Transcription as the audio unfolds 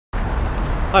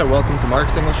Hi, welcome to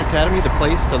Mark's English Academy, the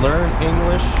place to learn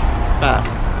English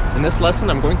fast. In this lesson,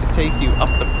 I'm going to take you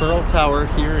up the Pearl Tower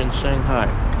here in Shanghai.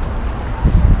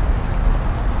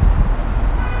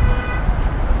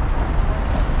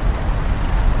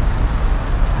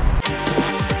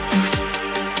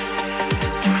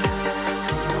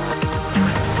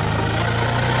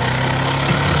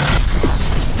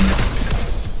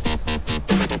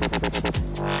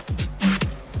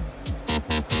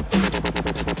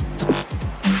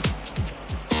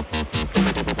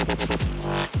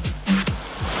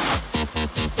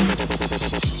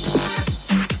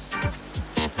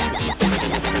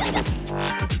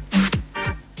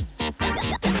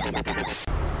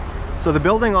 So the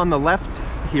building on the left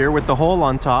here with the hole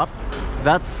on top,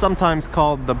 that's sometimes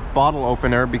called the bottle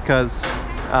opener because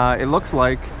it looks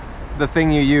like the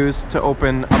thing you use to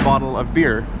open a bottle of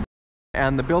beer.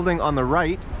 And the building on the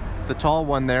right, the tall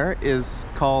one there, is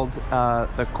called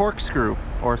the corkscrew,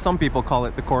 or some people call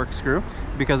it the corkscrew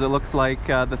because it looks like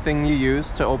the thing you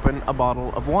use to open a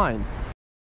bottle of wine.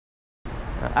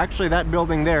 Actually, that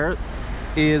building there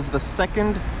is the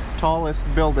second tallest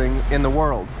building in the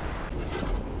world.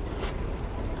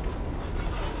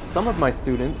 Some of my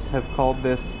students have called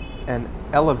this an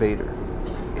elevator.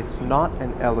 It's not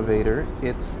an elevator,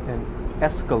 it's an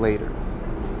escalator.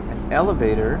 An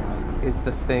elevator is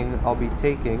the thing I'll be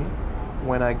taking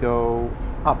when I go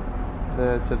up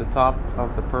to the top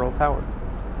of the Pearl Tower.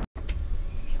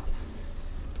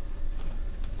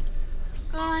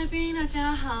 各位来宾，大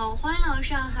家好，欢迎来到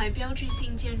上海标志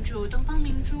性建筑东方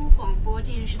明珠广播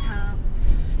电视塔。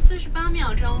48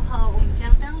秒钟后，我们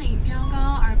将登临标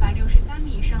高263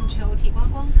米上球体观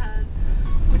光层，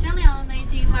浦江两岸美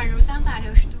景宛如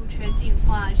360度全景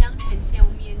画，将呈现我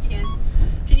们眼前。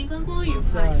祝您观光愉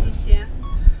快，谢谢。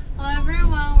Hello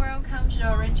everyone, welcome to the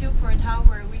Oriental Pearl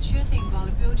Tower, which is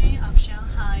symbolic building of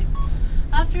Shanghai.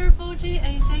 After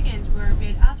 48 seconds, we're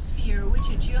built upsphere, which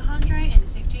is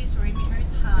 263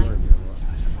 meters high.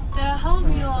 The whole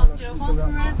view of the Huangpu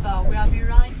River will be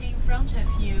right in front of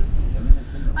you.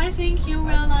 I think you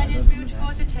will like this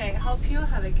beautiful city. Hope you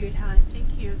have a good time.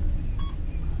 Thank you.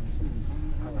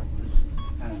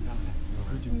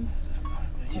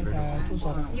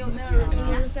 有没有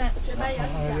人在嘴巴咬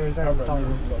几下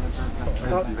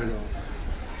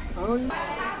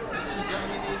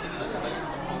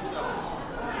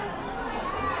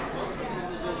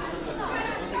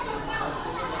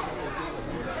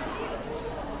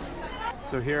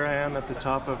So here I am at the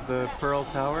top of the Pearl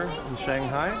Tower in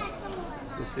Shanghai.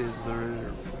 This is the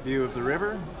view of the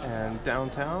river and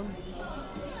downtown.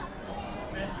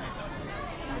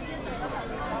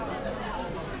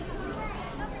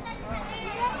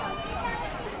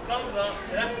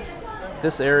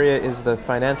 This area is the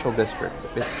financial district.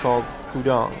 It's called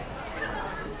Pudong.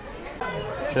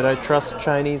 Should I trust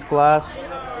Chinese glass?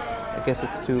 I guess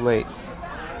it's too late.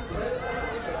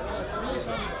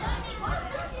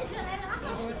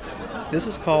 This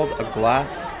is called a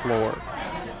glass floor.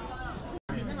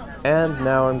 And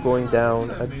now I'm going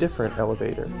down a different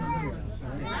elevator.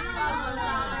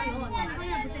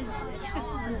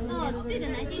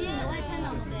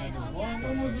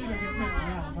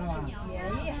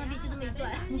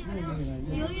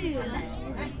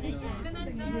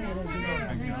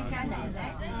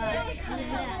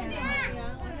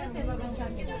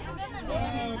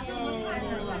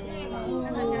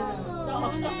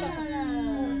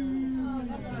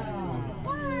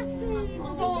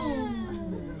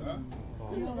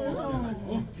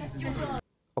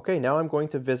 Okay, now I'm going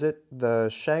to visit the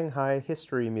Shanghai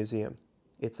History Museum.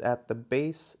 It's at the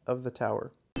base of the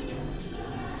tower.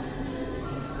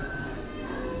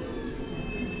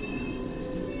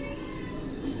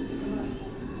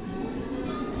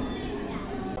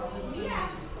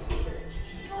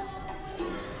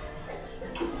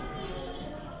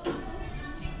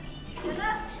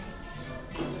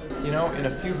 You know, in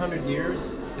a few hundred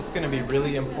years, it's going to be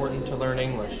really important to learn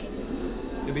English.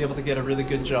 You'll be able to get a really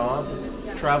good job,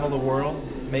 travel the world,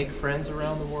 make friends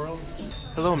around the world.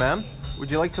 Hello, ma'am.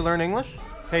 Would you like to learn English?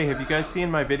 Hey, have you guys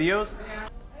seen my videos?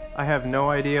 I have no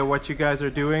idea what you guys are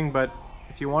doing, but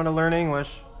if you want to learn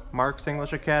English,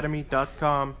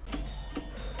 marksenglishabacademy.com.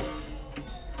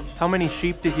 How many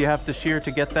sheep did you have to shear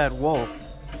to get that wool?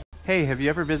 Hey, have you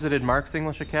ever visited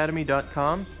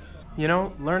marksenglishabacademy.com? You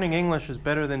know, learning English is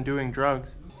better than doing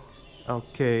drugs.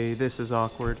 Okay, this is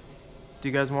awkward. Do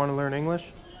you guys want to learn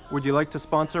English? Would you like to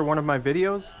sponsor one of my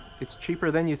videos? It's cheaper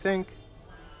than you think.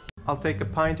 I'll take a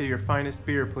pint of your finest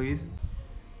beer, please.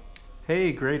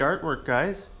 Hey, great artwork,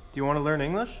 guys. Do you want to learn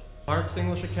English? Mark's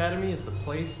English Academy is the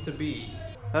place to be.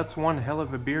 That's one hell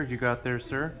of a beard you got there,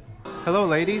 sir. Hello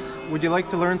ladies, would you like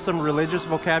to learn some religious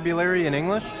vocabulary in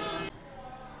English?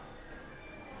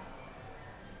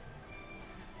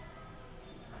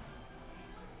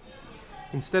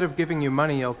 Instead of giving you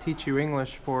money, I'll teach you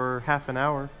English for half an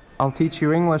hour. I'll teach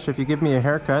you English if you give me a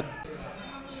haircut.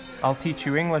 I'll teach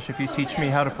you English if you teach me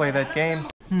how to play that game.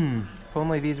 If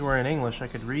only these were in English, I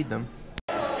could read them.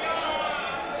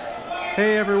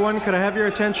 Hey everyone, could I have your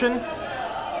attention?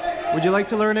 Would you like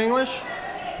to learn English?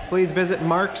 Please visit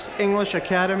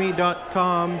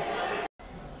marksenglishacademy.com.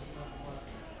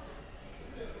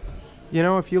 You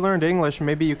know, if you learned English,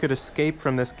 maybe you could escape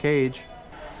from this cage.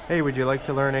 Hey, would you like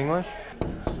to learn English?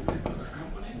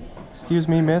 Excuse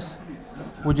me, miss.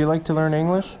 Would you like to learn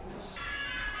English?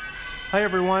 Hi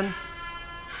everyone.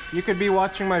 You could be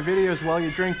watching my videos while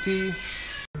you drink tea.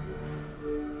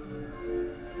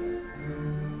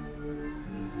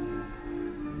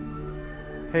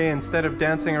 Hey, instead of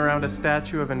dancing around a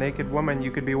statue of a naked woman,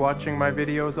 you could be watching my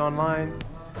videos online.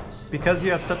 Because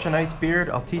you have such a nice beard,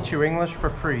 I'll teach you English for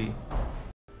free.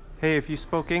 Hey, if you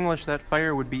spoke English, that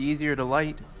fire would be easier to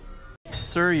light.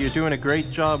 Sir, you're doing a great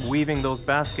job weaving those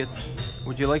baskets.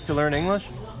 Would you like to learn English?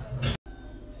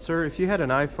 Sir, if you had an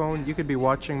iPhone, you could be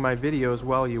watching my videos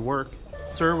while you work.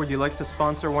 Sir, would you like to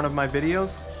sponsor one of my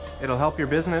videos? It'll help your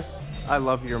business. I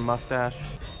love your mustache.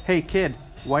 Hey kid,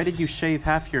 why did you shave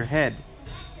half your head?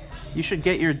 You should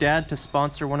get your dad to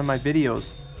sponsor one of my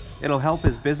videos. It'll help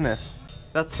his business.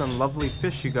 That's some lovely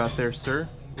fish you got there, sir.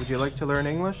 Would you like to learn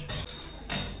English?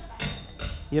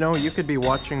 You know, you could be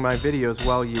watching my videos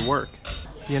while you work.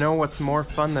 You know what's more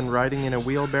fun than riding in a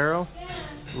wheelbarrow?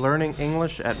 Learning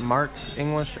English at Mark's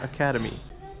English Academy.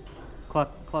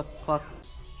 Cluck, cluck, cluck.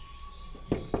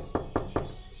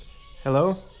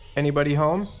 Hello? Anybody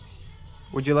home?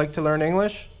 Would you like to learn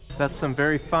English? That's some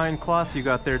very fine cloth you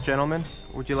got there, gentlemen.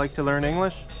 Would you like to learn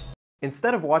English?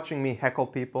 Instead of watching me heckle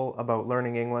people about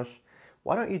learning English,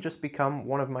 why don't you just become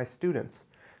one of my students?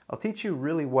 I'll teach you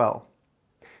really well.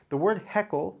 The word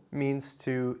heckle means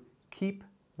to keep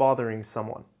bothering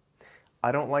someone.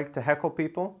 I don't like to heckle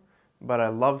people, but I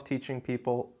love teaching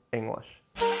people English.